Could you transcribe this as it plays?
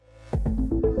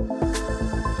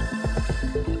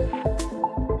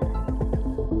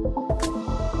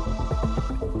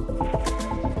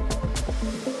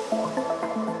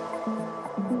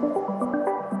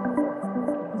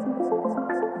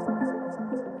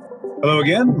Hello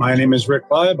again. My name is Rick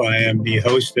Lieb. I am the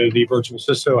host of the Virtual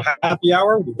CISO Happy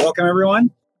Hour. Welcome, everyone.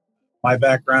 My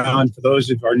background, for those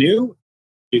who are new,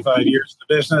 55 years in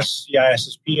the business,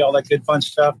 CISSP, all that good fun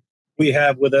stuff. We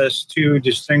have with us two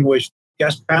distinguished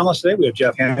guest panelists today. We have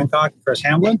Jeff Hancock and Chris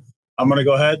Hamblin. I'm going to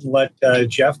go ahead and let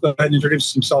Jeff go ahead and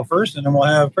introduce himself first, and then we'll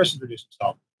have Chris introduce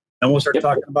himself. And we'll start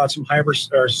talking about some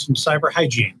cyber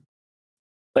hygiene.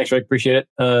 Thanks, Rick. Appreciate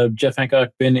it. Jeff Hancock,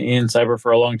 been in cyber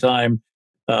for a long time.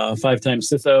 5-time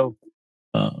CISO,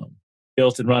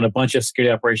 built and run a bunch of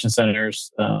security operations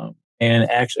centers, and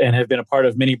have been a part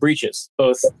of many breaches,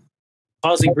 both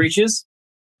causing breaches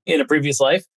in a previous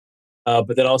life,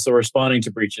 but then also responding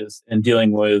to breaches and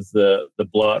dealing with the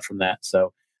blowout from that.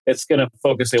 So it's going to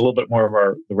focus a little bit more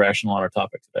of the rationale on our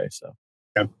topic today. So,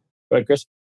 yeah. Go ahead, Chris.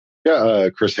 Yeah,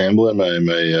 Chris Hamblin. I'm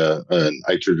an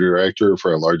IT director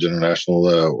for a large international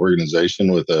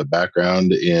organization with a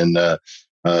background in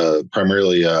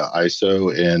primarily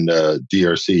ISO and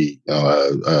DRC,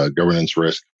 governance,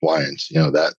 risk, compliance,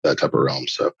 that type of realm.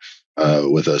 So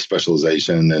with a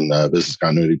specialization in business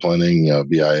continuity planning,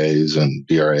 BIAs and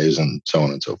DRAs and so on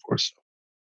and so forth.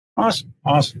 Awesome.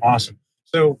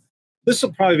 So this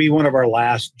will probably be one of our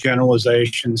last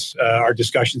generalizations. Our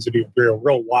discussions will be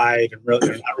real wide and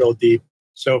not real deep.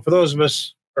 So for those of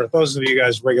us, or those of you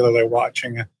guys regularly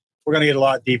watching, we're going to get a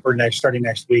lot deeper starting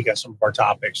next week on some of our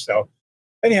topics. So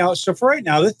anyhow, so for right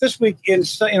now, this week in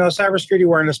Cybersecurity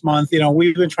Awareness Month,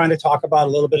 we've been trying to talk about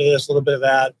a little bit of this, a little bit of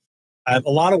that,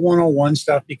 a lot of one-on-one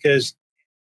stuff, because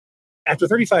after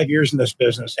 35 years in this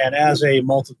business and as a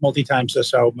multi-time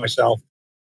CISO myself,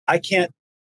 I can't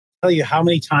tell you how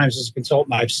many times as a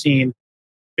consultant I've seen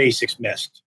basics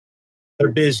missed. They're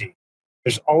busy.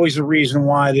 There's always a reason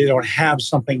why they don't have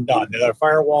something done. Their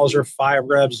firewalls are 5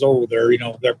 revs older.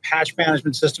 Their patch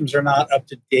management systems are not up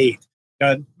to date.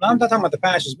 I'm not talking about the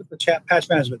patches, but the patch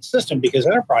management system, because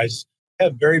enterprises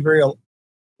have very, very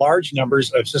large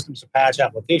numbers of systems to patch,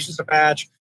 applications to patch,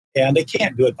 and they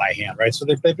can't do it by hand, right? So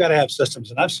they've got to have systems,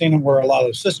 and I've seen them where a lot of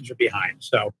those systems are behind.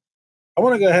 So I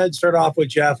want to go ahead and start off with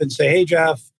Jeff and say, hey,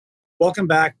 Jeff, welcome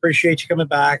back. Appreciate you coming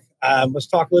back. Let's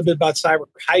talk a little bit about cyber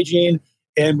hygiene.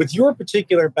 And with your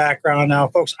particular background now,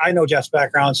 folks, I know Jeff's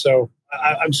background, so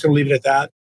I'm just going to leave it at that.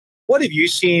 What have you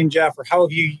seen, Jeff, or how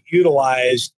have you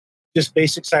utilized just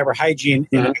basic cyber hygiene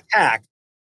in an attack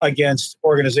against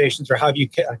organizations, or how have you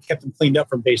kept them cleaned up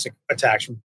from basic attacks,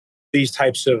 from these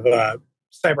types of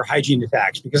cyber hygiene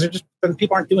attacks? Because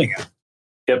people aren't doing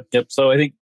it. Yep. So I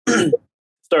think I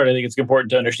think it's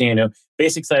important to understand,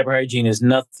 basic cyber hygiene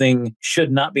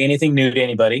should not be anything new to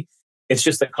anybody. It's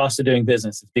just the cost of doing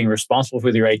business. It's being responsible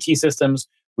for your IT systems,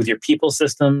 with your people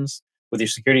systems, with your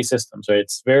security systems, right?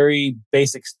 It's very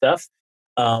basic stuff,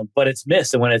 but it's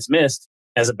missed. And when it's missed,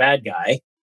 as a bad guy,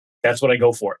 that's what I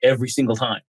go for every single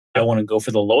time. I want to go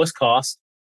for the lowest cost,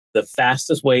 the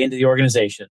fastest way into the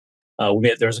organization.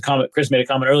 There was a comment, Chris made a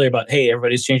comment earlier about, hey,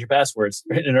 everybody's changed your passwords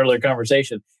in an earlier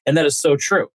conversation. And that is so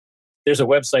true. There's a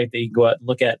website that you can go out and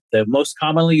look at the most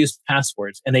commonly used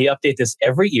passwords, and they update this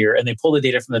every year, and they pull the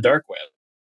data from the dark web.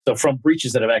 So from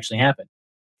breaches that have actually happened.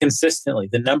 Consistently,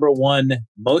 the number one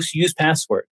most used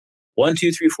password, 1,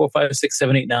 2, 3, 4, 5, 6,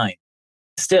 7, 8, 9.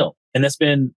 Still. And that's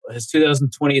been, it's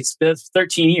 2020, it's been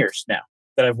 13 years now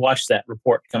that I've watched that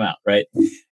report come out, right?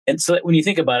 And so when you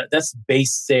think about it, that's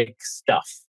basic stuff.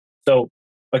 So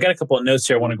I got a couple of notes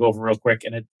here I want to go over real quick,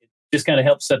 and it just kind of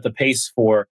helps set the pace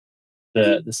for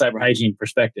the cyber hygiene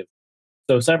perspective.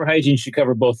 So cyber hygiene should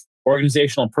cover both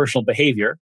organizational and personal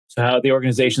behavior, so how the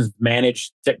organizations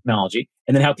manage technology,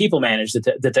 and then how people manage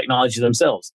the technology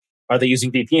themselves. Are they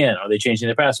using VPN? Are they changing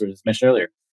their passwords, as mentioned earlier?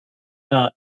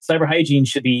 Cyber hygiene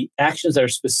should be actions that are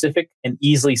specific and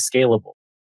easily scalable.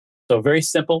 So very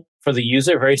simple for the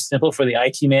user, very simple for the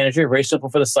IT manager, very simple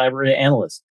for the cyber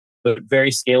analyst, but very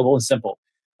scalable and simple.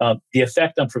 The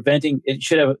effect on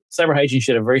cyber hygiene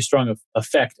should have a very strong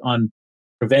effect on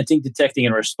preventing, detecting,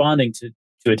 and responding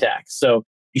to attacks. So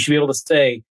you should be able to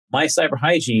say, my cyber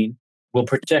hygiene will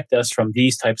protect us from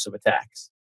these types of attacks.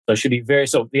 So it should be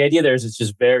so the idea there is it's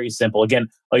just very simple. Again,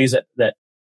 I'll use that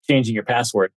changing your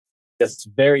password. That's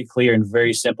very clear and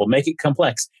very simple. Make it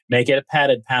complex. Make it a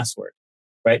padded password,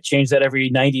 right? Change that every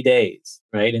 90 days,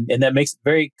 right? And that makes it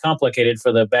very complicated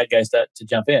for the bad guys to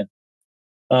jump in.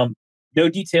 No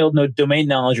domain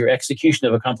knowledge or execution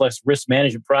of a complex risk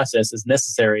management process is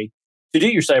necessary to do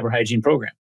your cyber hygiene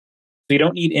program. So you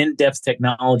don't need in-depth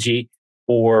technology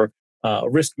or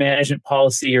risk management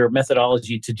policy or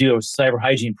methodology to do a cyber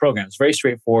hygiene program. It's very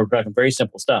straightforward, very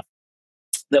simple stuff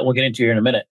that we'll get into here in a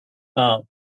minute.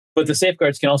 But the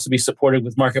safeguards can also be supported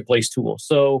with marketplace tools.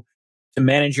 So to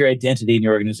manage your identity in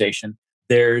your organization,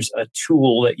 there's a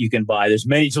tool that you can buy. There's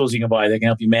many tools you can buy that can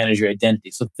help you manage your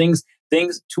identity. So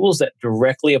tools that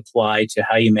directly apply to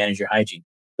how you manage your hygiene.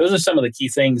 Those are some of the key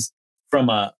things from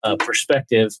a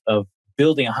perspective of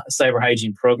building a cyber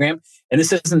hygiene program. And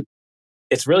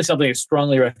it's really something I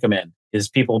strongly recommend is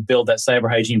people build that cyber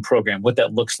hygiene program, what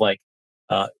that looks like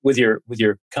with your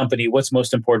company, what's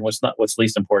most important, what's not, what's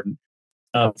least important.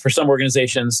 For some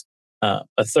organizations, a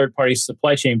third-party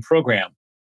supply chain program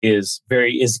is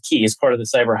key. It's part of the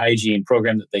cyber hygiene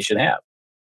program that they should have.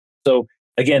 So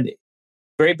again,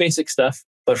 very basic stuff,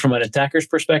 but from an attacker's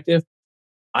perspective,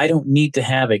 I don't need to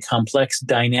have a complex,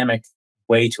 dynamic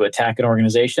way to attack an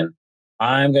organization.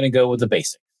 I'm going to go with the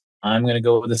basics. I'm going to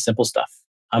go with the simple stuff.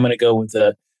 I'm going to go with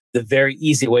the very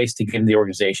easy ways to get into the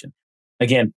organization.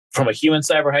 Again, from a human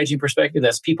cyber hygiene perspective,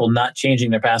 that's people not changing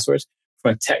their passwords.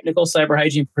 From a technical cyber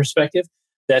hygiene perspective,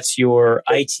 that's your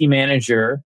IT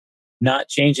manager not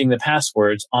changing the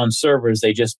passwords on servers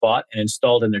they just bought and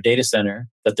installed in their data center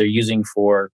that they're using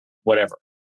for whatever.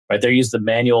 Right? They use the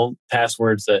manual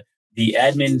passwords, the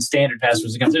admin standard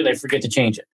passwords that come through, they forget to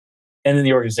change it. And then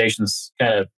the organization's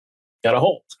kind of got a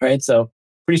hold, right? So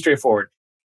pretty straightforward.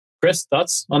 Chris,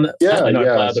 thoughts on that? Yeah.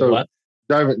 So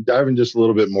diving just a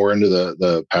little bit more into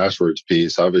the passwords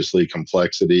piece. Obviously,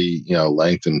 complexity,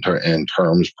 length and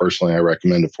terms. Personally, I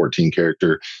recommend a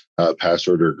 14-character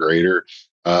password or greater.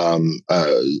 Diving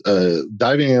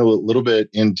a little bit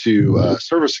into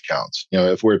service accounts.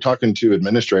 If we're talking to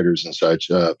administrators and such,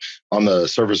 on the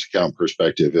service account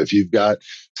perspective, if you've got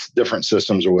different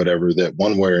systems or whatever that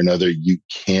one way or another you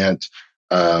can't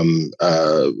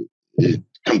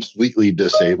completely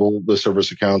disable the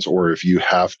service accounts, or if you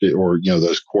have to, or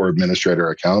those core administrator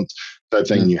accounts, that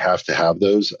thing, you have to have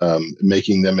those,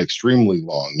 making them extremely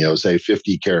long, say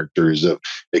 50 characters of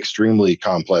extremely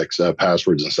complex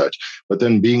passwords and such, but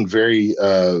then being very,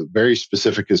 very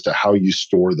specific as to how you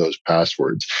store those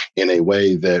passwords in a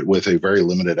way that with a very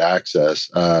limited access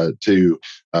to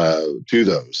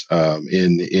those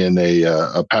in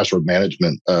a password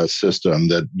management system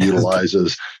that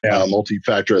utilizes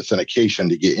multi-factor authentication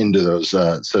to get into those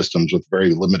systems with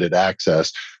very limited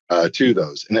access to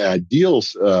those. In an ideal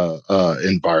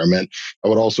environment, I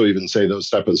would also even say those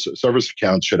type of service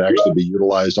accounts should actually be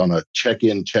utilized on a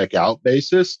check-in, check-out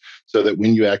basis, so that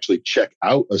when you actually check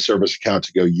out a service account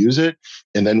to go use it,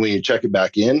 and then when you check it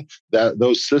back in, that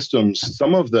those systems,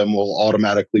 some of them will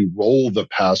automatically roll the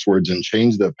passwords and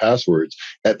change the passwords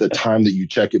at the time that you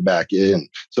check it back in.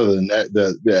 So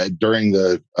during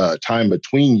the time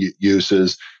between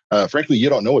uses, frankly, you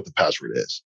don't know what the password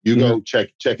is. You go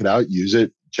check it out, use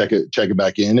it, check it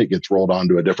back in, it gets rolled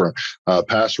onto a different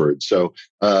password. So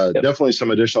definitely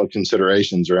some additional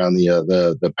considerations around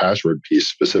the password piece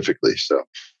specifically. So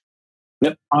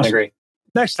yep, awesome. I agree.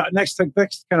 Next kind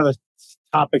of the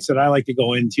topics that I like to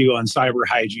go into on cyber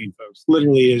hygiene, folks,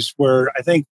 literally is where I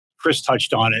think Chris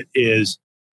touched on it, is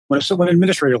when an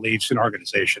administrator leaves an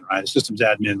organization, right? A systems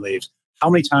admin leaves. How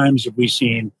many times have we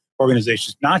seen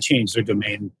organizations not change their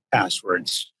domain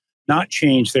passwords, not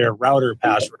change their router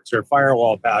passwords, their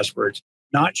firewall passwords,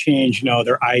 not change,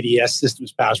 their IDS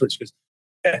systems passwords? Because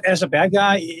as a bad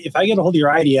guy, if I get a hold of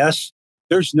your IDS,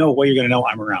 there's no way you're going to know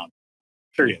I'm around,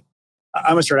 period.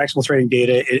 I'm going to start exfiltrating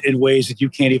data in ways that you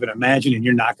can't even imagine, and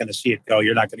you're not going to see it go.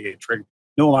 You're not going to get triggered.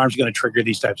 No alarm's going to trigger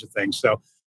these types of things. So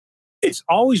it's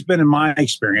always been in my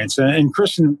experience, and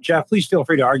Chris and Jeff, please feel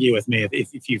free to argue with me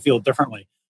if you feel differently.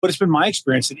 But it's been my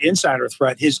experience that insider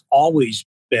threat has always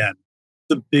been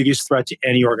the biggest threat to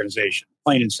any organization,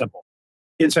 plain and simple.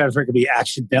 Insider threat could be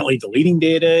accidentally deleting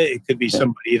data. It could be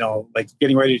somebody, like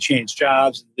getting ready to change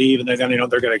jobs and leave, and they're going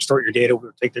to extort your data,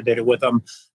 or take their data with them,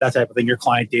 that type of thing. Your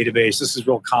client database. This is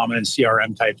real common in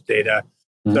CRM type data.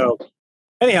 Mm-hmm. So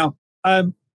anyhow,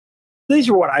 these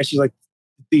are what I see, like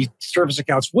the service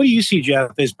accounts. What do you see,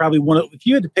 Jeff, is probably if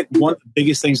you had to pick one of the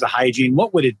biggest things, the hygiene,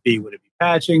 what would it be? Would it be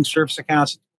patching, service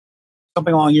accounts,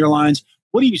 something along your lines?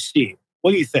 What do you see?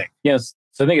 What do you think? Yes.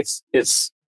 So I think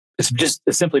it's just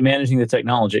simply managing the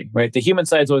technology, right? The human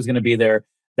side is always going to be there.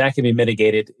 That can be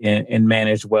mitigated and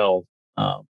managed well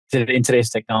in today's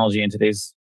technology and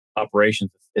today's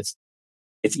operations. It's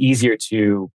easier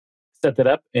to set that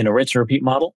up in a rinse and repeat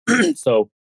model. So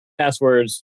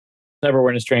passwords, cyber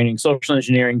awareness training, social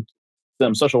engineering,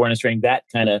 some social awareness training, that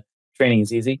kind of training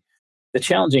is easy. The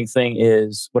challenging thing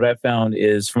is, what I've found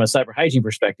is, from a cyber hygiene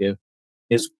perspective,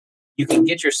 is you can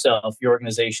get your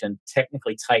organization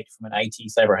technically tight from an IT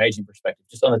cyber hygiene perspective,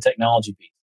 just on the technology piece.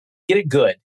 Get it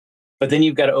good. But then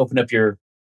you've got to open up your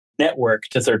network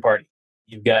to third party.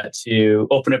 You've got to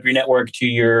open up your network to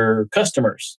your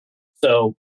customers.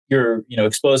 So you're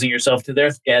exposing yourself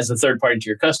to as a third party to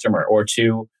your customer, or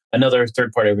to another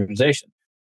third-party organization.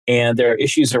 And there are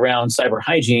issues around cyber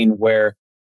hygiene where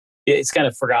it's kind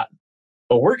of forgotten.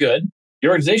 But we're good.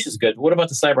 Your organization is good. What about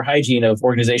the cyber hygiene of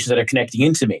organizations that are connecting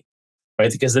into me?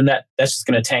 Right? Because then that's just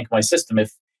going to tank my system.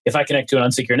 If I connect to an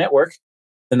unsecure network,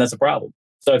 then that's a problem.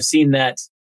 So I've seen that's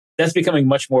becoming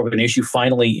much more of an issue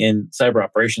finally in cyber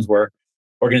operations, where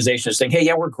organizations are saying, hey,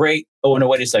 yeah, we're great. Oh, no,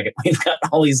 wait a second. We've got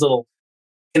all these little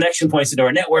connection points into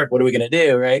our network. What are we going to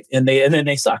do? Right. And then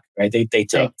they suck. Right. They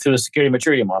tank to the security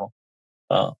maturity model.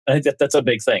 I think that's a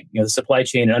big thing. The supply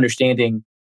chain and understanding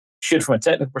should, from a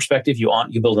technical perspective, you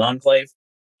build an enclave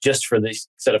just for this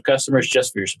set of customers,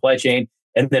 just for your supply chain,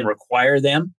 and then require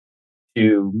them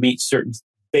to meet certain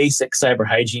basic cyber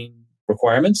hygiene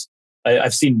requirements.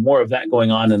 I've seen more of that going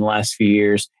on in the last few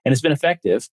years, and it's been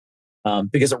effective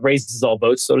because it raises all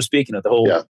boats, so to speak. The whole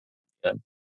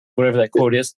whatever that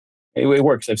quote is, it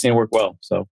works. I've seen it work well.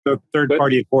 So third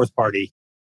party and fourth party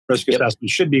risk assessment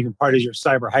should be part of your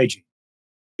cyber hygiene.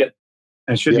 Yep,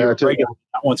 and it should be regular,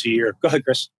 not once a year. Go ahead,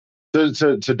 Chris.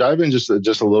 To dive in just a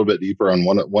little bit deeper on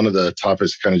one of the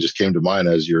topics that kind of just came to mind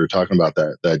as you were talking about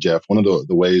that Jeff. One of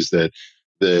the ways that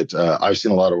I've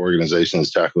seen a lot of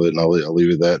organizations tackle it, and I'll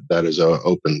leave it that is an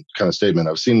open kind of statement.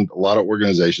 I've seen a lot of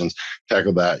organizations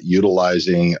tackle that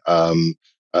utilizing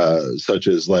such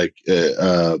as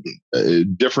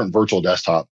different virtual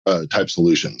desktop type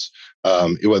solutions,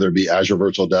 whether it be Azure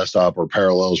Virtual Desktop or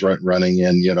Parallels running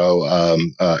in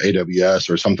AWS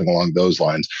or something along those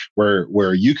lines,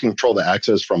 where you control the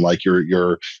access from like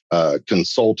your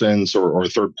consultants or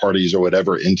third parties or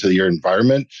whatever into your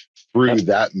environment through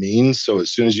that means. So as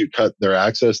soon as you cut their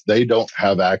access, they don't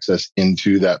have access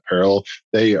into that parallel.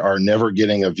 They are never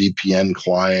getting a VPN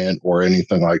client or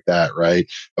anything like that, right?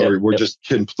 We're just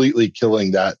completely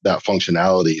killing that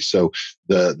functionality. So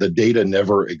the data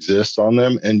never exists on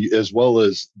them. And as well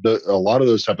as a lot of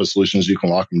those type of solutions, you can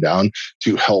lock them down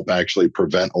to help actually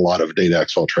prevent a lot of data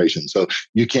exfiltration. So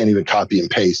you can't even copy and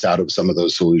paste out of some of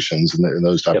those solutions and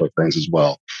those type of things as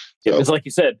well. So, it's like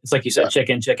you said, check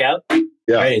in, check out.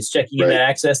 Yeah, right? It's checking in that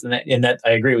access, and that I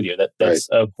agree with you. That's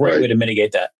a great way to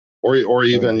mitigate that. Or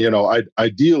even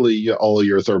ideally, all of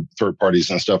your third parties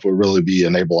and stuff would really be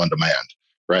enable on demand,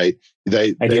 right?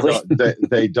 They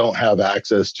don't have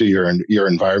access to your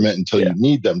environment until you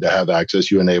need them to have access.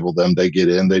 You enable them, they get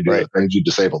in, they do the things, you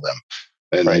disable them,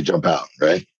 and they jump out,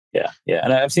 right? Yeah.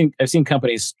 And I've seen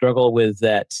companies struggle with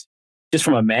that just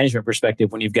from a management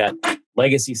perspective when you've got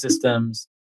legacy systems,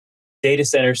 data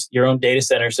centers, your own data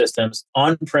center systems,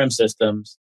 on-prem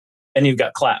systems, and you've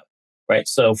got cloud, right?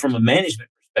 So from a management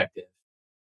perspective,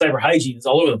 cyber hygiene is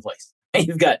all over the place. And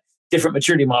you've got different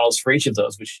maturity models for each of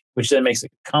those, which then makes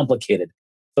it complicated.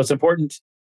 So it's important.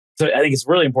 So I think it's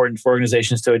really important for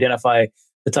organizations to identify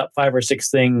the top 5 or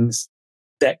 6 things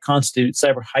that constitute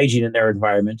cyber hygiene in their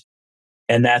environment.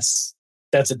 And that's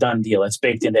a done deal. That's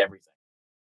baked into everything.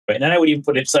 Right. And then I would even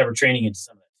put cyber training into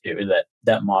some of that too,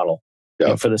 that model.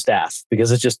 For the staff,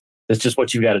 because it's just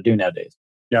what you've got to do nowadays.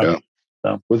 Yeah.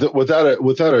 So. Without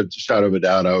a shadow of a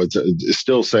doubt, I would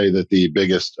still say that the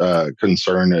biggest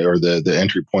concern or the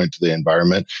entry point to the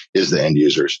environment is the end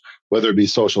users, whether it be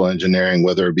social engineering,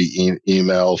 whether it be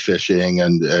email phishing,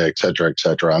 and et cetera, et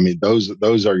cetera. I mean, those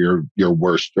are your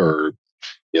worst or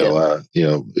most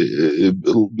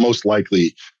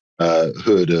likely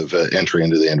hood of entry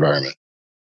into the environment.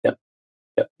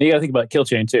 Yep. You got to think about kill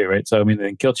chain too, right? So, I mean,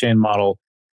 the kill chain model,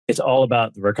 it's all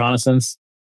about the reconnaissance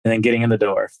and then getting in the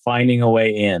door, finding a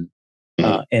way in.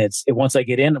 And once I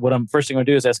get in, what I'm first thing I'm going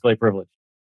to do is escalate privilege.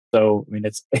 So, I mean,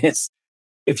 it's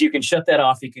if you can shut that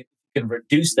off, you can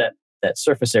reduce that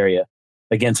surface area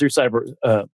again through cyber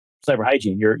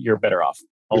hygiene. You're better off.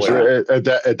 Sure. At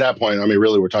that point, I mean,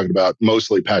 really, we're talking about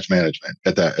mostly patch management.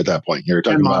 At that point, you're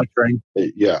talking about monitoring.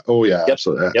 Yeah. Oh, yeah.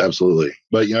 Absolutely.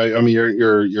 But I mean,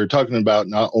 you're talking about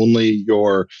not only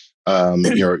your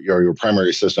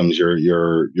primary systems,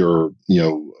 your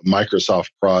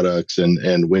Microsoft products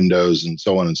and Windows and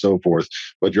so on and so forth,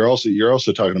 but you're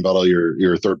also talking about all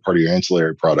your third party or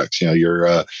ancillary products.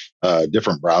 Your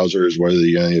different browsers, whether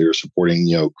you're supporting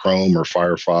Chrome or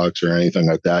Firefox or anything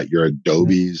like that. Your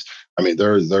Adobe's. I mean,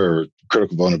 there are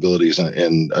critical vulnerabilities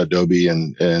in Adobe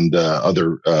and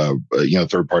other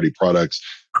third party products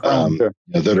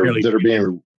that are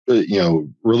being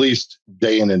released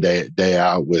day in and day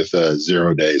out with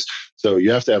 0 days. So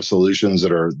you have to have solutions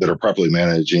that are properly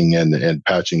managing and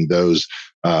patching those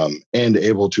and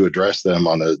able to address them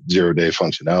on a 0 day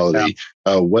functionality,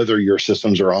 whether your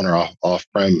systems are on or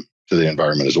off-prem to the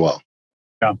environment as well.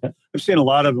 Yeah, I've seen a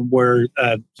lot of them where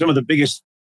some of the biggest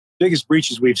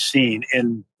breaches we've seen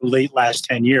in the late last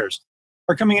 10 years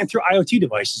are coming in through IoT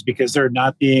devices because they're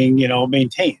not being,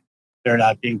 maintained. They're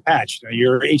not being patched.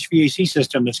 Your HVAC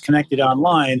system that's connected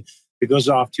online, it goes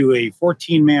off to a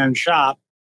 14-man shop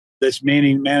that's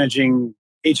managing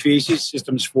HVAC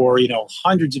systems for,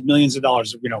 hundreds of millions of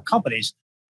dollars of, companies.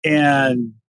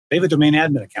 And they have a domain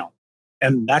admin account.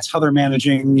 And that's how they're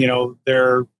managing,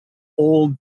 their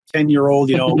old 10-year-old,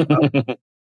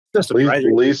 system, right?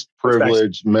 Least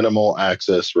privilege, minimal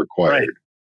access required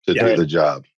to do the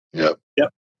job. Yep.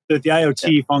 That the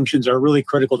IoT functions are really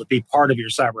critical to be part of your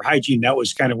cyber hygiene. That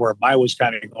was kind of where I was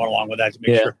kind of going along with that to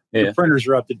make sure your printers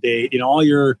are up to date. All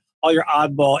your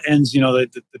oddball ends,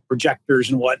 the projectors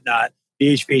and whatnot,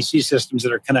 the HVAC systems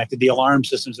that are connected, the alarm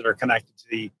systems that are connected to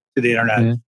the internet.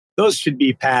 Mm-hmm. Those should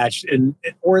be patched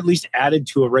or at least added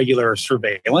to a regular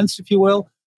surveillance, if you will,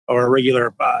 or a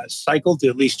regular cycle to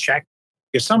at least check.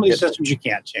 Because some of these systems you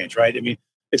can't change, right? I mean,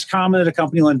 it's common that a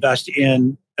company will invest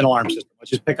in an alarm system. Let's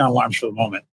just pick on alarms for the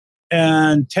moment.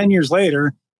 And 10 years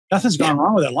later, nothing's gone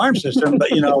wrong with that alarm system, but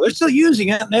they're still using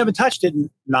it and they haven't touched it in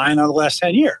 9 out of the last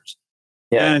 10 years.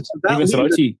 Yeah, and so even some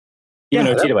OT,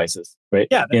 OT devices, right?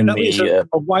 Yeah, in that leaves a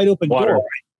wide open water. door.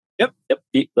 Right? Yep.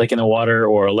 Like in the water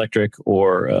or electric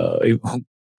or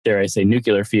dare I say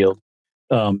nuclear field,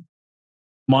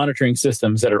 monitoring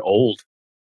systems that are old,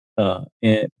 but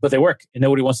they work and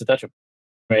nobody wants to touch them,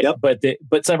 right? Yep. But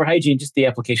cyber hygiene, just the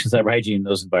application of cyber hygiene in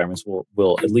those environments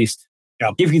will at least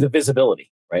give you the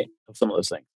visibility, right, of some of those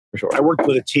things for sure. I worked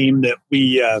with a team that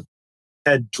we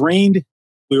had drained.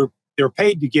 They were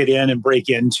paid to get in and break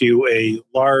into a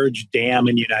large dam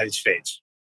in the United States.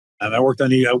 And I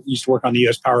used to work on the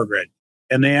U.S. power grid,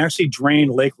 and they actually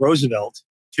drained Lake Roosevelt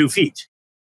 2 feet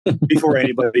before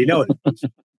anybody noticed.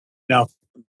 Now, for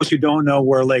those who don't know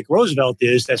where Lake Roosevelt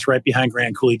is, that's right behind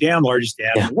Grand Coulee Dam, largest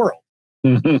dam in the world.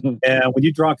 And when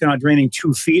you drop on draining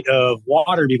 2 feet of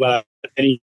water without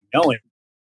any knowing,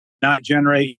 not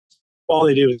generate, all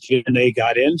they do is they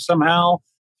got in somehow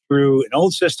through an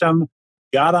old system,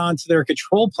 got onto their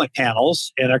control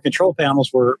panels, and our control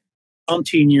panels were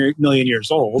umpteen million years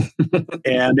old,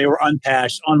 and they were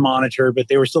unpatched, unmonitored, but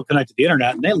they were still connected to the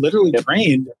internet, and they literally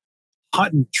drained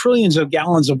trillions of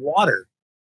gallons of water,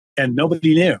 and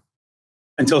nobody knew.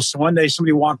 Until one day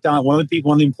somebody walked down, one of the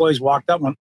employees walked up and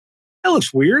went, "That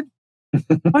looks weird.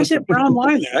 Why is that brown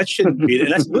line there? That shouldn't be there."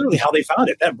 And that's literally how they found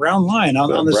it. That brown line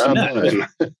on the cement.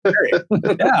 It was scary.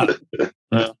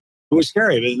 It was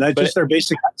scary. But that's just their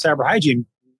basic cyber hygiene,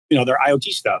 their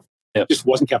IoT stuff just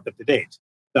wasn't kept up to date.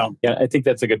 So I think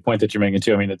that's a good point that you're making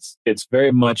too. I mean, it's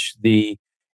very much the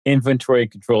inventory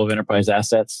and control of enterprise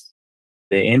assets,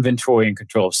 the inventory and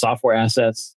control of software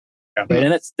assets. Right?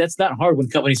 And that's not hard when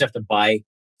companies have to buy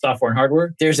software and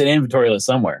hardware. There's an inventory list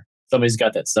somewhere. Somebody's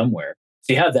got that somewhere.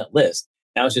 So you have that list.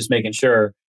 Now it's just making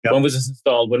sure when was this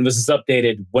installed? When was this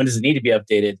updated? When does it need to be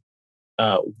updated?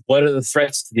 What are the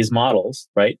threats to these models,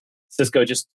 right? Cisco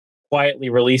just quietly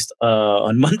released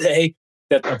on Monday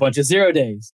that a bunch of 0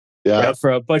 days. Right? For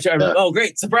a bunch of, oh,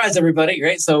 great. Surprise, everybody.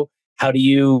 Right. So how do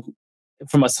you,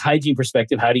 from a hygiene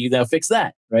perspective, how do you now fix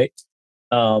that? Right.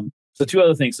 So 2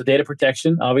 other things. So data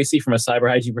protection, obviously from a cyber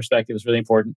hygiene perspective is really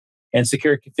important, and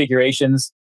secure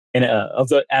configurations and of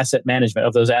the asset management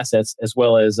of those assets, as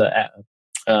well as the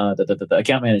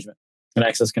account management and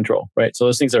access control, right? So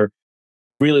those things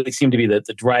really seem to be the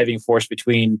driving force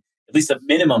between at least the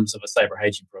minimums of a cyber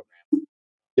hygiene program.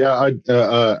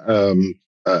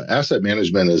 Asset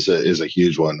management is a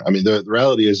huge one. I mean, the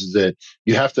reality is that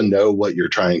you have to know what you're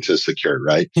trying to secure,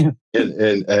 right?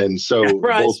 and so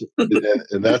both,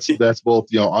 and that's both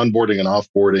onboarding and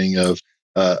offboarding of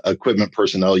equipment,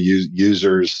 personnel,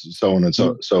 users, so on and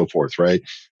so forth, right?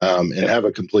 And have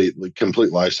a complete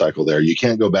life cycle there. You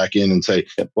can't go back in and say,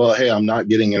 well, hey, I'm not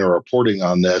getting any reporting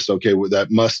on this. Okay, well, that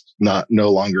must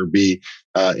no longer be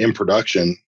in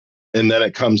production. And then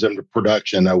it comes into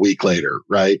production a week later,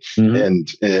 right? And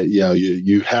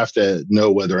you have to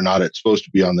know whether or not it's supposed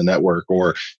to be on the network,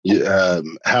 or you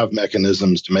have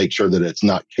mechanisms to make sure that it's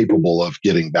not capable of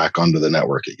getting back onto the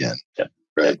network again.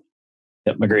 Right?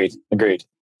 Yep. Agreed.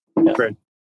 Yeah. Great.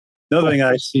 Another thing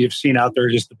I've seen out there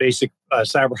is just the basic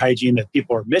cyber hygiene that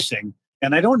people are missing,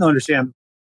 and I don't understand.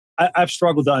 I've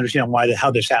struggled to understand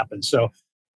how this happens. So,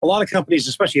 a lot of companies,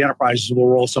 especially enterprises, will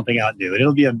roll something out new, and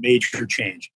it'll be a major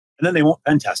change. And then they won't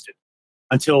pen test it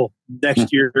until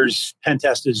next year's pen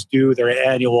test is due, their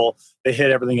annual, they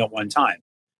hit everything at one time.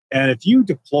 And if you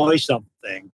deploy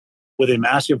something with a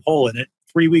massive hole in it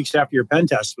 3 weeks after your pen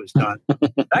test was done,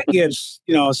 that gives,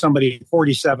 somebody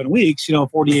 47 weeks,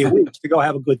 48 weeks to go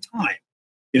have a good time.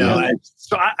 And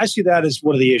so I see that as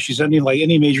one of the issues. I mean, like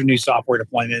any major new software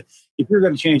deployment, if you're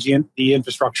going to change the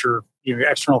infrastructure your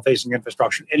external facing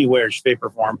infrastructure anywhere, shape, or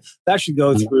form, that should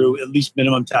go through at least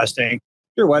minimum testing.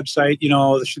 Your website,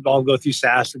 it should all go through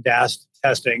SAS or DAS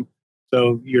testing.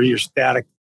 So your static,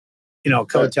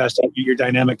 code testing, your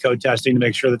dynamic code testing to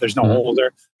make sure that there's no hole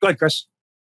there. Go ahead, Chris.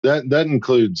 That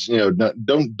includes,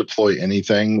 don't deploy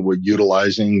anything with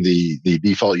utilizing the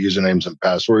default usernames and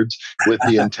passwords with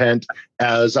the intent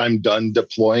as I'm done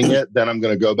deploying it, then I'm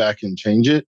going to go back and change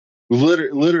it.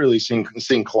 Literally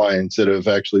seeing clients that have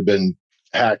actually been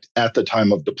hacked at the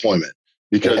time of deployment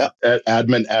because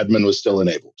admin was still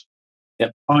enabled.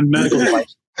 Yep. On medical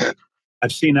devices.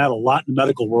 I've seen that a lot in the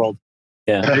medical world.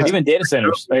 Yeah. Even data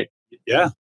centers, right? Yeah.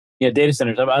 Yeah, data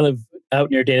centers. I live out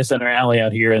near Data Center Alley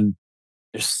out here, and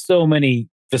there's so many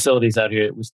facilities out here.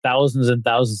 It was thousands and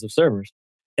thousands of servers,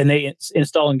 and they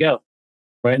install and go,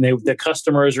 right? And the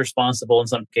customer is responsible in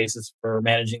some cases for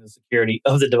managing the security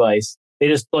of the device. They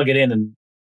just plug it in and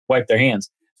wipe their hands.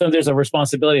 So there's a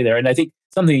responsibility there. And I think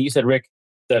something that you said, Rick,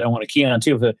 that I want to key on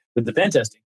too with the pen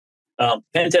testing.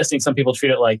 Pen testing, some people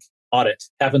treat it like audit.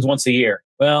 Happens once a year.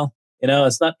 Well,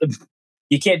 it's not.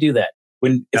 You can't do that.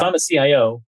 If I'm a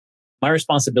CIO, my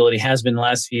responsibility has been the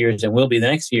last few years and will be the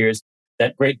next few years.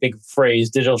 That great big phrase,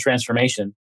 digital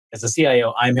transformation. As a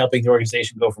CIO, I'm helping the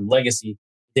organization go from legacy,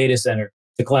 data center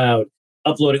to cloud,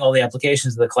 uploading all the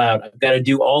applications to the cloud. I've got to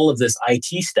do all of this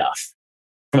IT stuff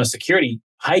from a security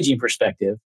hygiene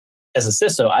perspective. As a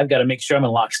CISO, I've got to make sure I'm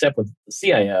in lockstep with the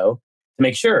CIO to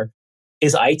make sure,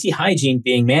 is IT hygiene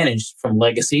being managed from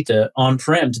legacy to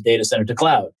on-prem to data center to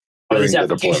cloud? Are these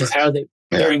applications, how are they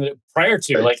prior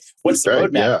to? Like, what's the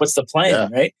roadmap? Yeah. What's the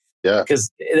plan, right? Yeah.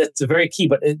 Because it's a very key,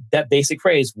 but that basic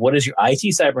phrase, what is your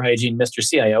IT cyber hygiene, Mr.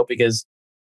 CIO? Because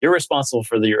you're responsible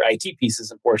for your IT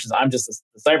pieces and portions. I'm just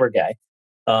the cyber guy.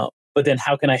 But then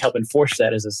how can I help enforce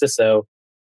that as a CISO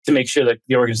to make sure that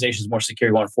the organization is more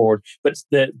secure going forward? But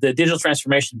the digital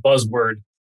transformation buzzword,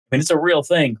 I mean, it's a real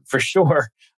thing for sure,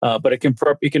 but it can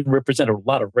represent a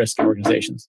lot of risk in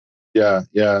organizations. Yeah.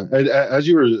 As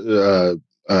you were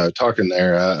talking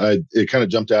there, it kind of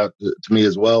jumped out to me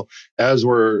as well. As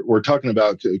we're talking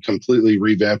about completely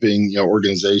revamping,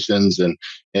 organizations and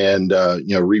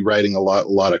rewriting a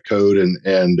lot of code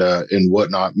and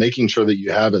whatnot, making sure that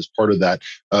you have as part of that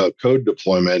code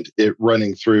deployment, it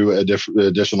running through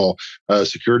additional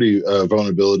security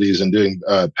vulnerabilities and doing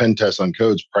pen tests on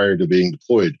codes prior to being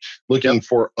deployed, looking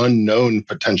for unknown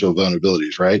potential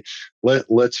vulnerabilities. Right.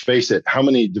 Let's face it. How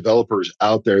many developers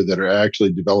out there that are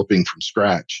actually developing from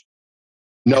scratch?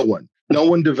 No one. No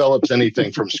one develops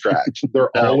anything from scratch.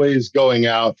 They're always going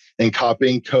out and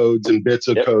copying codes and bits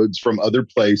of codes from other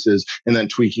places and then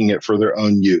tweaking it for their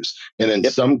own use. And in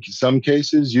some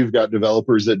cases, you've got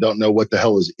developers that don't know what the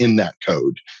hell is in that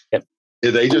code.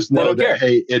 They just know that,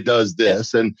 hey, it does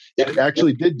this and it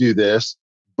actually did do this,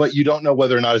 but you don't know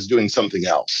whether or not it's doing something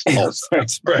else. Also,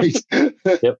 right?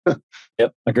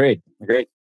 Yep. Agreed.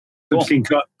 I've seen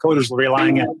coders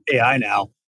relying on AI now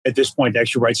at this point to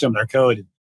actually write some of their code.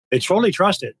 They totally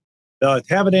trust it. They'll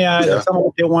have an AI, they'll tell them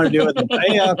what they want to do, and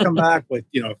the AI will come back with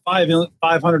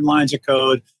 500 lines of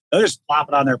code. They'll just plop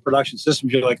it on their production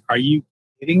systems. You're like, are you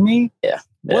kidding me? Yeah.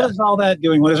 What is all that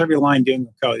doing? What is every line doing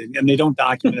with code? And they don't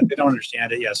document it. They don't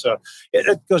understand it. Yeah. So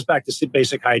it goes back to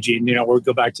basic hygiene, where we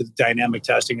go back to the dynamic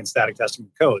testing and static testing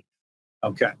of code.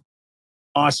 Okay.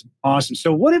 Awesome.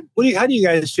 So how do you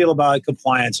guys feel about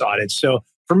compliance audits? So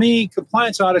for me,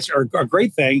 compliance audits are a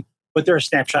great thing, but they're a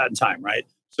snapshot in time, right?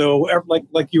 So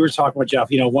like you were talking with Jeff,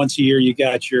 once a year you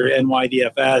got your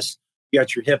NYDFS, you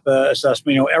got your HIPAA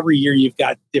assessment. Every year you've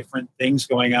got different things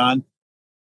going on.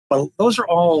 But those are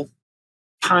all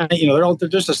kind of, they're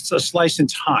just a slice in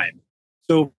time.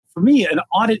 So for me, an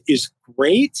audit is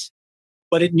great,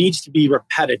 but it needs to be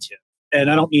repetitive.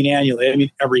 And I don't mean annually. I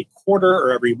mean every quarter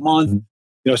or every month.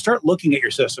 Start looking at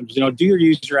your systems. Do your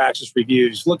user access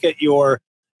reviews. Look at your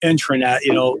intranet.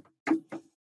 Your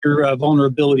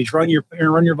vulnerabilities. Run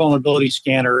your vulnerability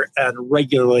scanner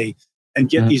regularly, and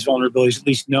get these vulnerabilities at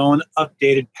least known,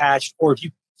 updated, patched. Or if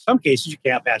some cases you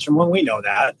can't patch them. Well, we know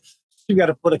that. You've got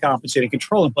to put a compensating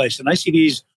control in place. And I see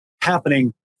these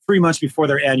happening 3 months before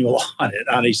their annual audit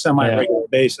on a semi-regular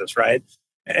basis, right?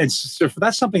 And so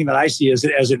that's something that I see as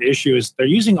an issue is they're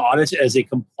using audits as a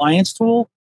compliance tool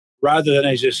rather than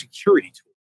as a security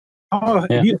tool.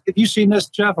 Have you seen this,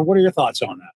 Jeff, or what are your thoughts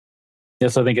on that?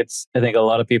 Yes, I think a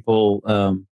lot of people,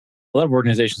 a lot of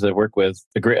organizations that I work with,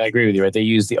 I agree with you, right? They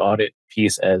use the audit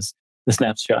piece as the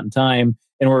snapshot in time,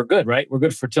 and we're good, right? We're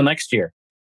good for till next year.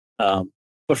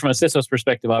 But from a CISO's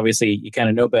perspective, obviously, you kind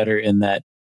of know better in that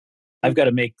I've got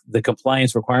to make the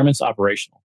compliance requirements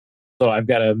operational. So I've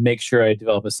got to make sure I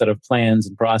develop a set of plans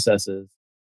and processes,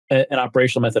 an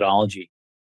operational methodology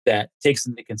that takes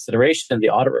into consideration the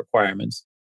audit requirements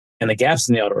and the gaps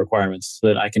in the audit requirements so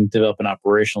that I can develop an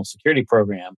operational security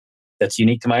program that's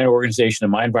unique to my organization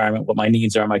and my environment, what my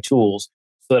needs are, my tools,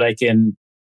 so that I can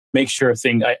make sure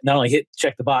I not only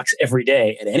check the box every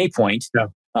day at any point,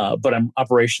 but I'm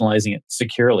operationalizing it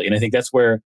securely. And I think that's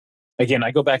where, again,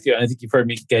 I go back to, and I think you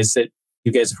guys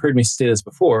have heard me say this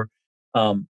before.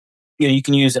 You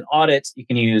can use an audit, you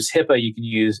can use HIPAA, you can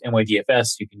use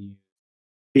NYDFS, you can use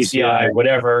PCI,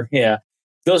 whatever. Yeah,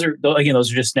 those are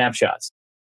just snapshots.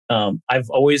 I've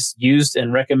always used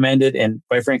and recommended, and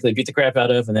quite frankly, beat the crap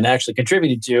out of, and then actually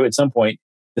contributed to at some point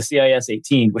the CIS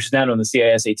 18, which is now known as the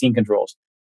CIS 18 controls,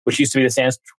 which used to be the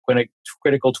SANS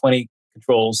Critical 20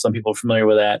 controls. Some people are familiar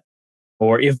with that,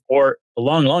 or a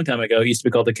long, long time ago, it used to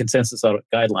be called the Consensus Audit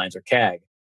Guidelines, or CAG.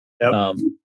 Yep.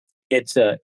 It's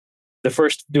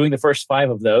doing the first 5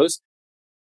 of those,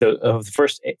 the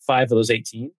first 5 of those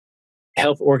 18,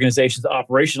 help organizations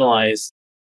operationalize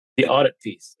the audit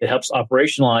piece. It helps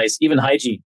operationalize even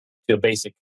hygiene to a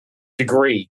basic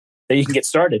degree that you can get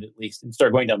started at least and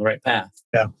start going down the right path.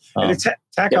 Yeah. And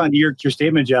tack on your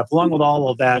statement, Jeff, along with all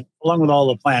of that, along with all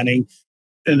the planning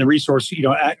and the resource,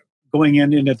 going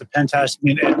in at the pen testing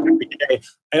and every day,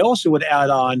 I also would add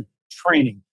on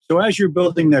training. So as you're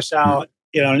building this out,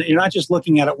 you're not just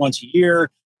looking at it once a year.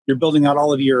 You're building out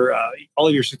all of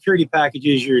your security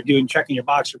packages. You're checking your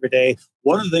box every day.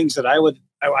 One of the things that I would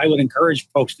encourage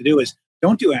folks to do is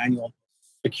don't do annual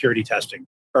security testing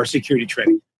or security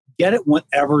training. Get it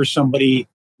whenever somebody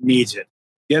needs it.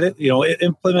 Get it.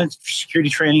 Implement security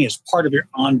training as part of your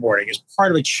onboarding, as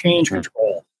part of a change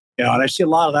control. And I see a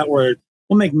lot of that where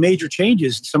we'll make major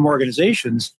changes in some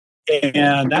organizations,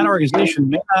 and that organization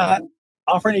may not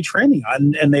offer any training,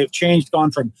 and they've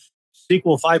gone from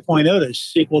SQL 5.0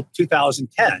 to SQL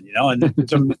 2010, and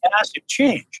it's a massive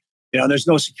change. There's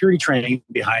no security training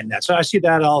behind that. So I see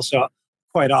that also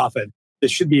quite often.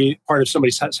 This should be part of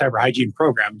somebody's cyber hygiene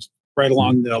programs right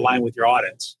along the line with your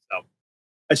audits. So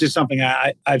that's just something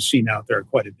I've seen out there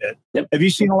quite a bit. Yep. Have you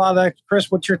seen a lot of that,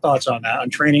 Chris? What's your thoughts on that, on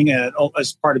training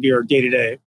as part of your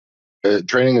day-to-day?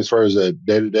 Training as far as a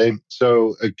day-to-day.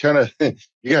 So kind of,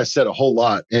 you guys said a whole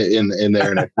lot in there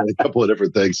and a couple of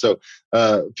different things. So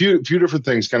a few different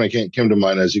things kind of came to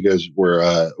mind as you guys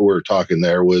were talking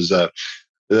there was,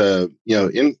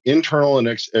 internal and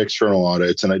external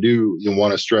audits. And I do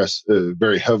want to stress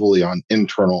very heavily on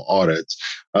internal audits.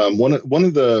 One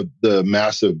of the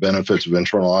massive benefits of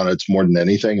internal audits, more than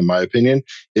anything, in my opinion,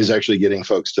 is actually getting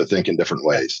folks to think in different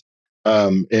ways.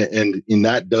 And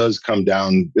that does come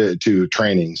down to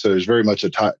training. So there's very much a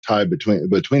tie between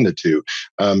the two,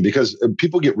 because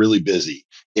people get really busy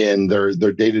in their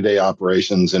day-to-day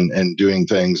operations and doing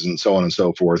things and so on and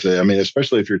so forth. I mean,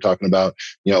 especially if you're talking about,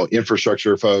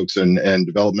 infrastructure folks and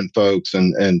development folks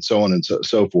and so on and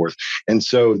so forth. And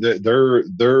so they're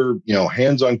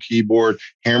hands on keyboard,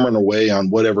 hammering away on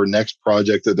whatever next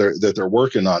project that they're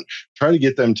working on. Try to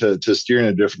get them to steer in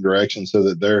a different direction so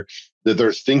that they're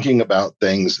thinking about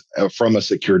things from a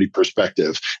security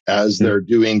perspective as they're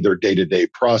doing their day-to-day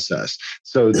process.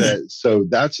 So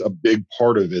that's a big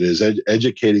part of it, is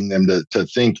educating them to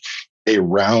think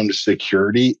around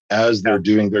security as they're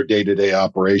doing their day-to-day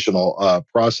operational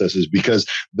processes, because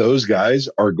those guys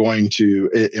are going to,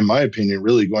 in my opinion,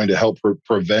 really going to help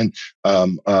prevent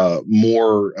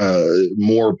more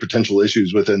potential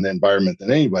issues within the environment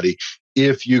than anybody,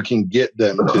 if you can get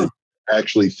them to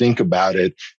actually think about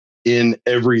it in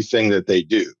everything that they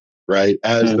do, right?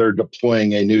 As they're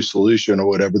deploying a new solution or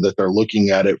whatever, that they're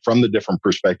looking at it from the different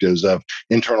perspectives of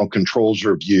internal controls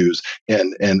reviews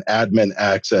and admin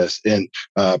access and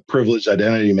privileged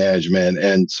identity management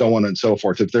and so on and so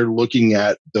forth. If they're looking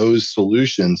at those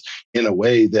solutions in a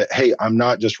way that, hey, I'm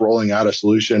not just rolling out a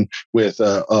solution with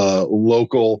a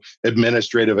local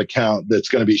administrative account that's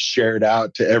going to be shared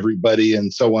out to everybody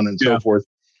and so on and so forth.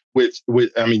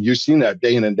 I mean, you've seen that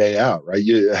day in and day out, right?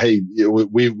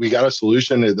 We got a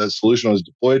solution. The solution was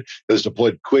deployed. It was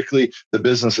deployed quickly. The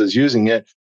business is using it,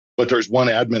 but there's one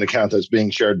admin account that's being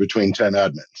shared between 10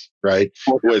 admins, right?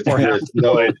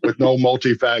 With no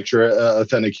multi-factor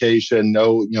authentication,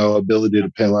 no ability to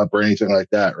pin up or anything like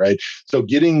that, right? So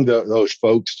getting those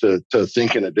folks to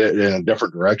think in a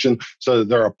different direction, so that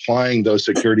they're applying those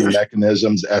security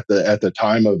mechanisms at the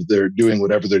time of their doing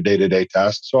whatever their day-to-day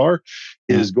tasks are,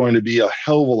 is going to be a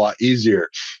hell of a lot easier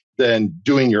than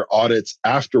doing your audits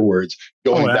afterwards,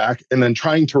 going back and then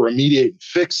trying to remediate and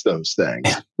fix those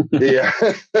things. Yeah.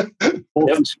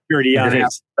 Security on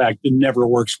aspect, it never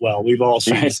works well. We've all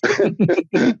seen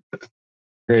it.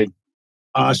 Great.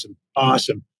 Awesome.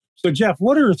 So Jeff,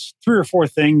 what are 3 or 4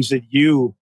 things that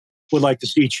you would like to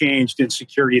see changed in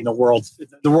security in the world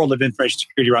of information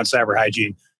security around cyber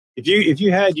hygiene. If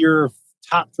you had your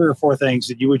top 3 or 4 things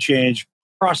that you would change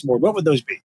across the board, what would those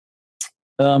be?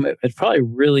 It's probably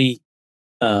really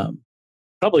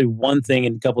probably one thing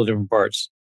in a couple of different parts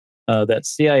that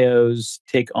CIOs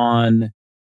take on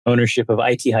ownership of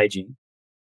IT hygiene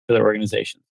for their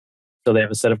organization. So they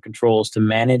have a set of controls to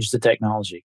manage the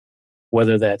technology,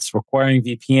 whether that's requiring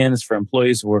VPNs for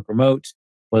employees who work remote,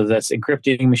 whether that's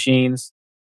encrypting machines,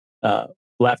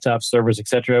 laptops, servers,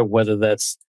 etc., whether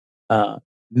that's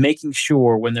making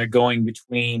sure when they're going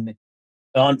between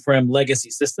on-prem legacy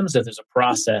systems that there's a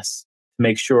process to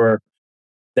make sure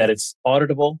that it's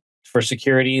auditable for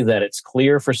security, that it's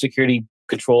clear for security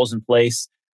controls in place,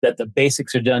 that the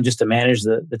basics are done just to manage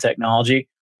the technology,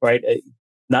 right?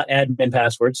 Not admin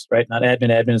passwords, right? Not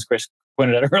admin, as Chris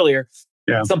pointed out earlier.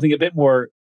 Yeah. Something a bit more,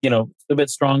 a bit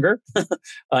stronger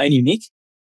and unique.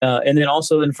 And then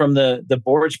also from the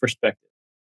board's perspective,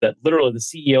 that literally the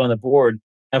CEO and the board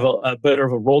have a bit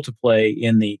of a role to play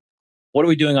in the what are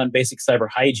we doing on basic cyber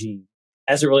hygiene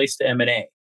as it relates to M&A?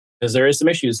 Because there is some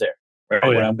issues there. Right?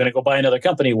 When I'm going to go buy another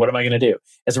company, what am I going to do?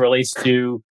 As it relates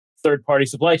to third-party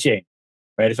supply chain,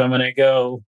 right? If I'm going to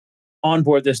go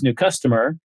onboard this new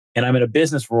customer and I'm in a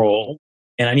business role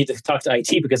and I need to talk to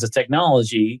IT because of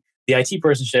technology, the IT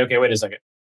person should say, okay, wait a second.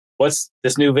 What's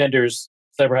this new vendor's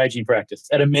cyber hygiene practice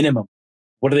at a minimum?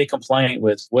 What are they compliant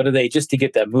with? What are they just to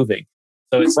get that moving?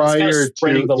 So it's prior kind of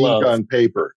spreading the love. On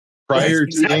paper. Prior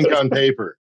Yes, to ink on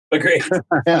paper. Agreed.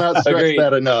 Cannot stress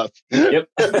that enough. Yep.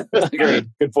 Agreed.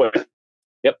 Good point.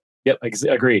 Yep.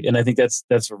 Agreed. And I think that's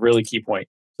a really key point.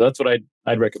 So that's what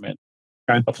I'd recommend.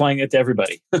 Okay. Applying it to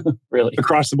everybody, really.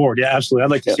 Across the board. Yeah, absolutely.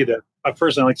 I'd like to see I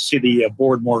personally like to see the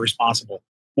board more responsible,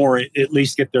 more at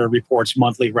least get their reports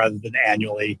monthly rather than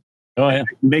annually. Oh, yeah.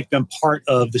 Make them part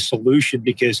of the solution,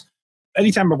 because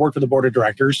anytime I've worked with the board of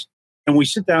directors and we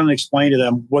sit down and explain to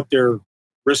them what their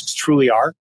risks truly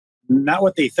are, not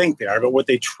what they think they are, but what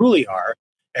they truly are,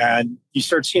 and you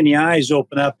start seeing the eyes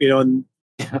open up, and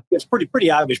it's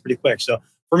pretty obvious pretty quick. So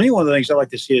for me, one of the things I like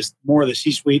to see is more of the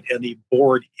C-suite and the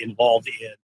board involved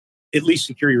in at least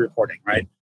security reporting, right?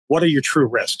 What are your true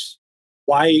risks?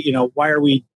 Why do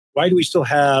we still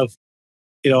have,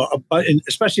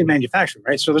 especially in manufacturing,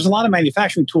 right? So there's a lot of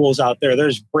manufacturing tools out there.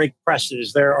 There's brake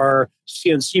presses. There are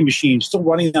CNC machines still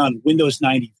running on Windows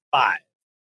 95,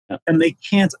 and they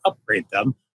can't upgrade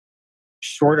them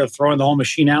short of throwing the whole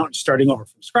machine out and starting over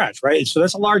from scratch, right? And so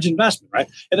that's a large investment, right?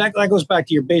 And that goes back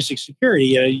to your basic security.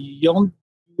 You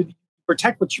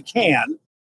protect what you can.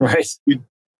 Right. You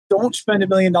don't spend $1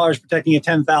 million protecting a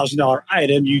 $10,000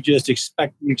 item. You just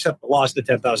accept the loss of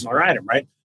the $10,000 item, right?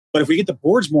 But if we get the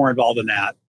boards more involved in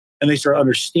that, and they start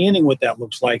understanding what that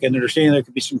looks like, and understanding there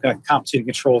could be some kind of compensating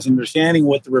controls, and understanding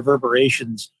what the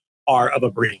reverberations are of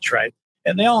a breach, right?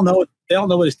 And they all know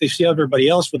what they see everybody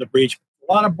else with a breach.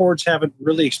 A lot of boards haven't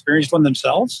really experienced one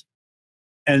themselves,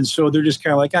 and so they're just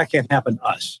kind of like, that can't happen to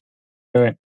us. All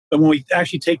right. But when we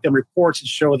actually take them reports and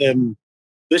show them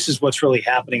this is what's really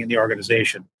happening in the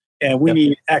organization, and we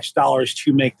need X dollars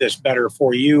to make this better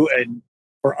for you and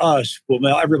for us,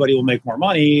 everybody will make more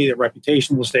money, their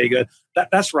reputation will stay good.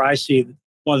 That's where I see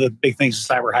one of the big things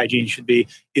in cyber hygiene should be,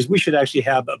 is we should actually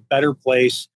have a better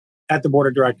place at the board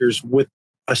of directors with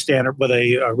a standard, with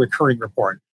a recurring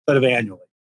report instead of annually.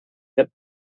 Yep.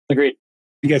 Agreed.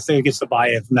 I guess it gets the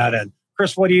buy-in from that end.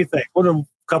 Chris, what do you think? What are a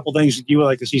couple things that you would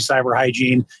like to see cyber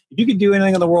hygiene? If you could do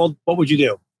anything in the world, what would you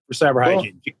do for cyber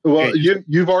hygiene? Well,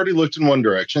 you've already looked in one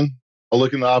direction. I'll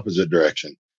look in the opposite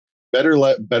direction. Better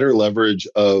leverage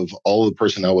of all of the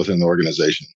personnel within the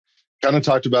organization. Kind of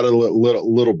talked about it a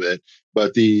little bit,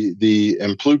 but the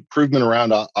improvement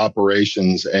around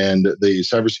operations and the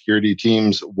cybersecurity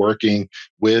teams working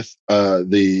with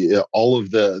all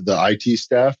of the IT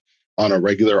staff on a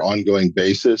regular, ongoing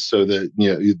basis, so that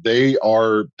they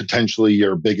are potentially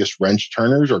your biggest wrench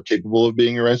turners, or capable of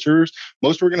being your wrench turners.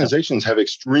 Most organizations have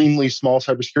extremely small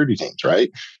cybersecurity teams,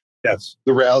 right? Yes.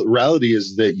 The reality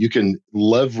is that you can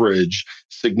leverage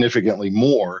significantly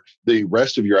more the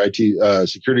rest of your IT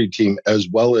security team, as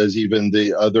well as even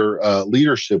the other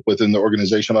leadership within the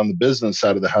organization on the business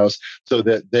side of the house, so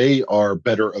that they are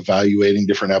better evaluating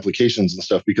different applications and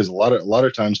stuff. Because a lot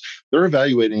of times they're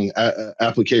evaluating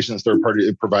applications,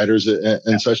 third-party providers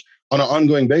and such, on an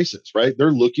ongoing basis, right?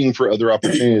 They're looking for other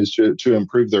opportunities to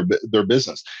improve their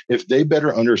business. If they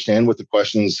better understand what the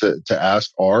questions to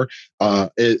ask are,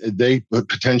 they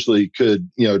potentially could,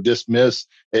 dismiss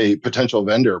a potential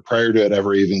vendor prior to it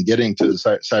ever even getting to the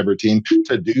cyber team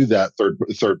to do that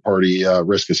third party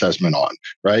risk assessment on,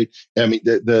 right? I mean,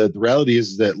 the reality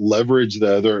is that leverage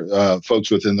the other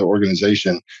folks within the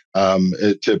organization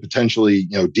to potentially,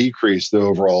 decrease the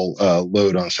overall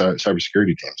load on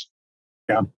cybersecurity teams.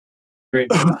 Yeah. Great.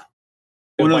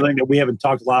 One other thing that we haven't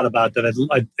talked a lot about that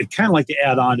I'd kind of like to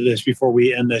add on to this before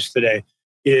we end this today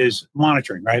is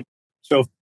monitoring, right? So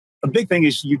a big thing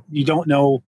is you don't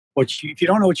know if you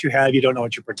don't know what you have, you don't know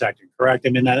what you're protecting, correct? I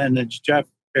mean, and then Jeff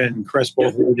and Chris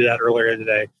both did that earlier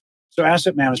today. So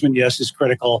asset management, yes, is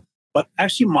critical, but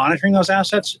actually monitoring those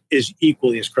assets is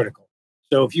equally as critical.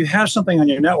 So if you have something on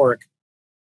your network,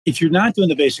 if you're not doing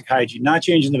the basic hygiene, not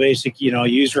changing the basic,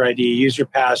 user ID, user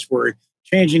password,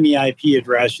 changing the IP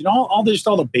address, all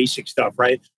the basic stuff,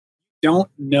 right? Don't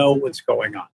know what's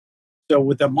going on. So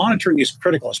with the monitoring is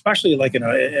critical, especially like in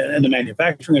the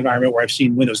manufacturing environment where I've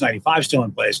seen Windows 95 still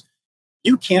in place.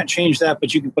 You can't change that,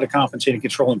 but you can put a compensating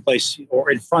control in place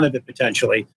or in front of it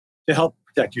potentially to help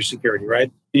protect your security,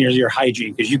 right? And your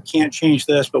hygiene, because you can't change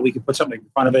this, but we can put something in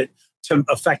front of it to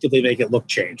effectively make it look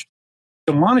changed.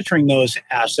 So monitoring those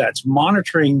assets,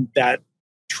 monitoring that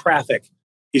traffic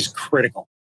is critical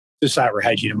to cyber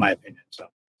hygiene, in my opinion. So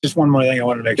just one more thing I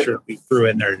wanted to make sure we threw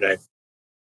in there today.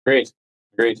 Great.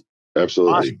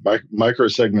 Absolutely. Awesome. Micro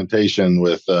segmentation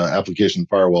with application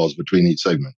firewalls between each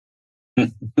segment.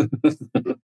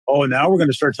 Oh, now we're going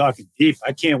to start talking deep.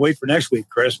 I can't wait for next week,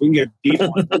 Chris. We can get deep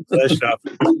on this stuff.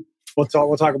 We'll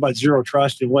talk about zero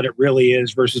trust and what it really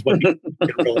is versus what it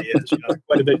really is.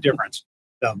 Quite a bit of difference.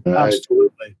 So,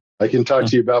 absolutely. I can talk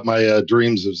to you about my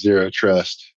dreams of zero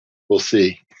trust. We'll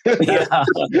see. Yeah.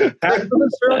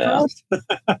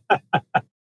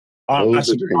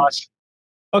 Awesome.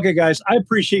 Okay, guys, I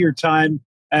appreciate your time.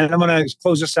 And I'm going to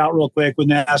close this out real quick. We're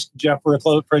going to ask Jeff for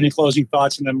any closing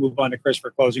thoughts and then move on to Chris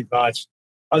for closing thoughts.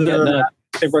 Other than that,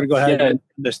 I think we're going to go ahead and end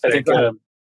this thing.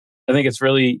 I think it's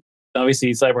really,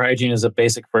 obviously, cyber hygiene is a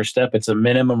basic first step. It's a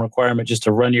minimum requirement just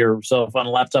to run yourself on a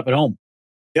laptop at home.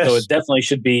 Yes. So it definitely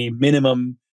should be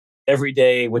minimum every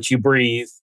day, what you breathe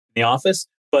in the office,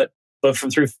 but from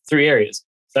three areas.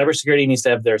 Cybersecurity needs to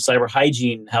have their cyber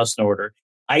hygiene house in order.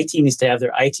 IT needs to have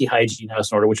their IT hygiene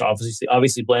house in order, which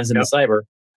obviously blends into cyber,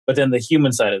 but then the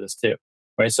human side of this too,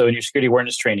 right? So in your security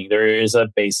awareness training, there is a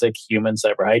basic human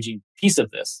cyber hygiene piece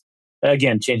of this.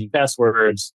 Again, changing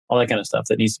passwords, all that kind of stuff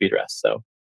that needs to be addressed. So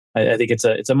I think it's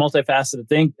a multifaceted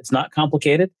thing. It's not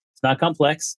complicated. It's not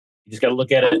complex. You just got to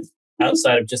look at it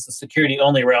outside of just the security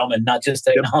only realm and not just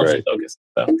technology focused.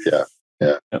 So,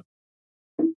 yeah.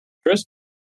 Chris?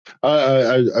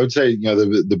 I would say,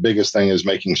 the biggest thing is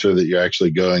making sure that you're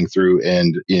actually going through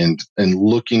and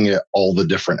looking at all the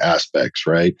different aspects,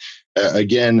 right?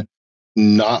 Again,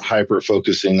 not hyper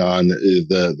focusing on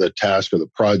the task or the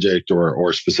project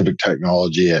or specific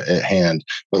technology at hand,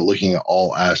 but looking at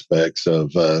all aspects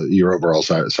of your overall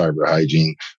cyber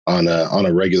hygiene on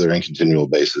a regular and continual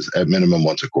basis, at minimum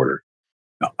once a quarter.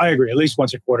 No, I agree, at least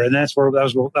once a quarter, and that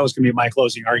was going to be my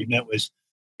closing argument was,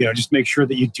 just make sure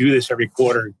that you do this every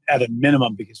quarter at a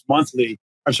minimum, because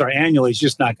annually is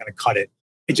just not going to cut it.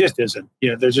 It just isn't.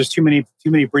 There's just too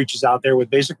many breaches out there with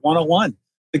basic 101.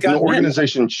 The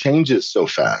organization changes so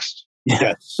fast.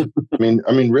 Yes. I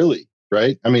mean, really,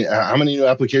 right? I mean, how many new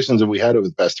applications have we had over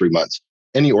the past 3 months?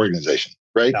 Any organization,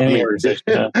 right? Organization.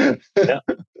 Yeah.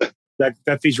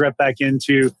 That feeds right back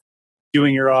into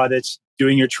doing your audits,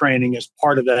 doing your training as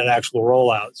part of that actual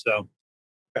rollout. So,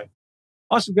 okay.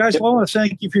 Awesome, guys. Well, I want to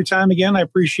thank you for your time again. I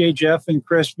appreciate Jeff and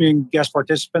Chris being guest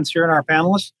participants here in our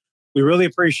panelists. We really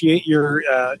appreciate your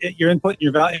input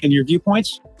and your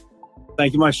viewpoints.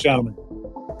 Thank you much, gentlemen.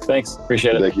 Thanks.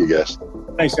 Appreciate it. Thank you, guys.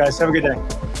 Thanks, guys. Have a good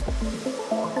day.